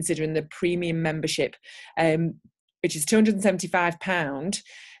if you're considering the premium membership, which is £275.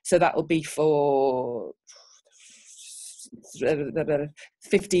 So that will be for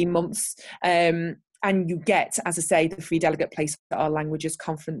 15 months. And you get, as I say, the free delegate place at our languages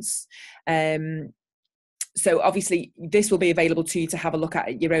conference. So obviously this will be available to you to have a look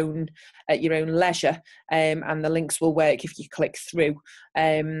at your own leisure, and the links will work if you click through.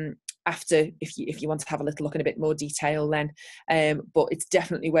 After, if you want to have a little look in a bit more detail then, but it's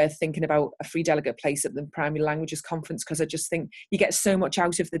definitely worth thinking about a free delegate place at the Primary Languages Conference, because I just think you get so much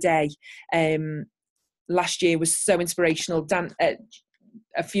out of the day. Last year was so inspirational.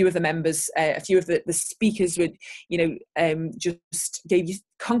 A few of the members, a few of the speakers would, just gave you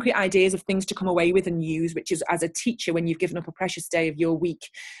concrete ideas of things to come away with and use, which is, as a teacher, when you've given up a precious day of your week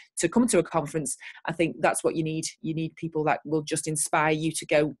to come to a conference, I think that's what you need. You need people that will just inspire you to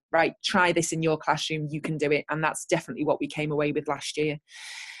go, right, try this in your classroom, you can do it. And that's definitely what we came away with last year.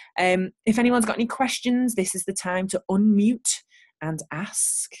 If anyone's got any questions, this is the time to unmute and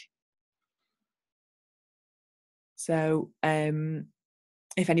ask. So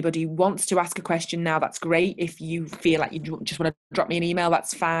if anybody wants to ask a question now, that's great. If you feel like you just want to drop me an email,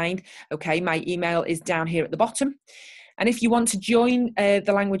 that's fine. Okay, my email is down here at the bottom. And if you want to join the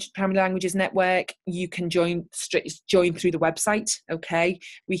Primary Languages Network, you can join through the website. Okay,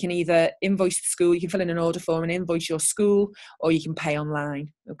 we can either invoice the school, you can fill in an order form and invoice your school, or you can pay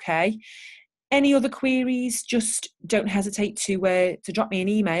online. Okay. Any other queries, just don't hesitate to drop me an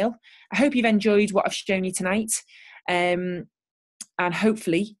email. I hope you've enjoyed what I've shown you tonight. And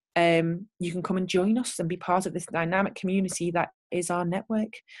hopefully you can come and join us and be part of this dynamic community that is our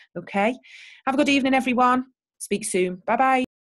network. Okay, have a good evening, everyone. Speak soon. Bye bye.